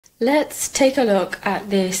Let's take a look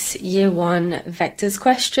at this year 1 vectors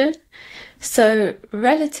question. So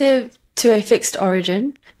relative to a fixed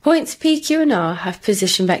origin, points P, Q and R have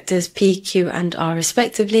position vectors P, Q and R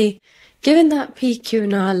respectively. Given that P, Q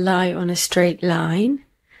and R lie on a straight line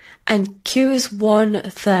and Q is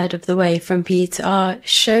 1/3 of the way from P to R,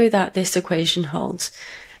 show that this equation holds.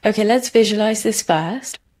 Okay, let's visualize this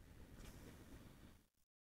first.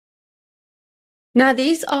 Now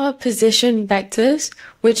these are position vectors,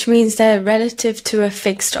 which means they're relative to a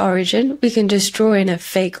fixed origin. We can just draw in a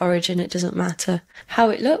fake origin, it doesn't matter how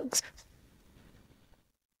it looks.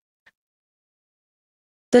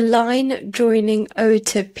 The line joining O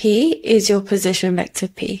to P is your position vector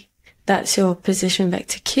P. That's your position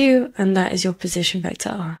vector Q, and that is your position vector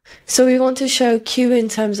R. So we want to show Q in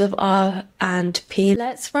terms of R and P.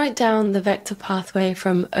 Let's write down the vector pathway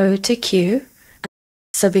from O to Q,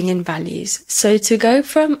 subbing in values. So to go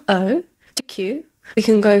from O to Q, we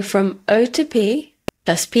can go from O to P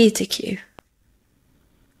plus P to Q.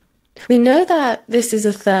 We know that this is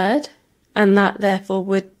 1/3, and that therefore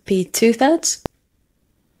would be 2/3.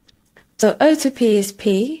 So O to P is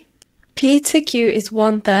P, P to Q is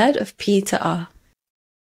 1/3 of P to R.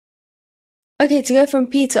 Okay, to go from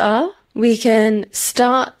P to R, we can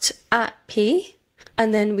start at P,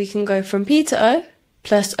 and then we can go from P to O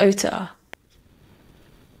plus O to R.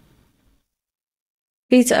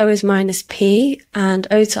 P to O is minus P, and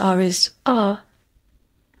O to R is R.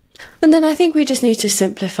 And then I think we just need to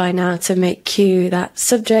simplify now to make Q that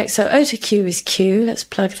subject. So O to Q is Q, let's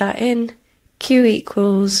plug that in. Q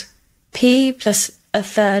equals P plus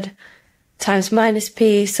 1/3 times minus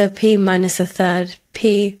P, so P minus 1/3,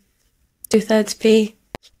 P, 2/3 P,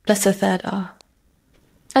 plus 1/3 R.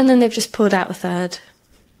 And then they've just pulled out 1/3.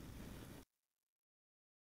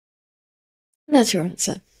 And that's your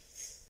answer.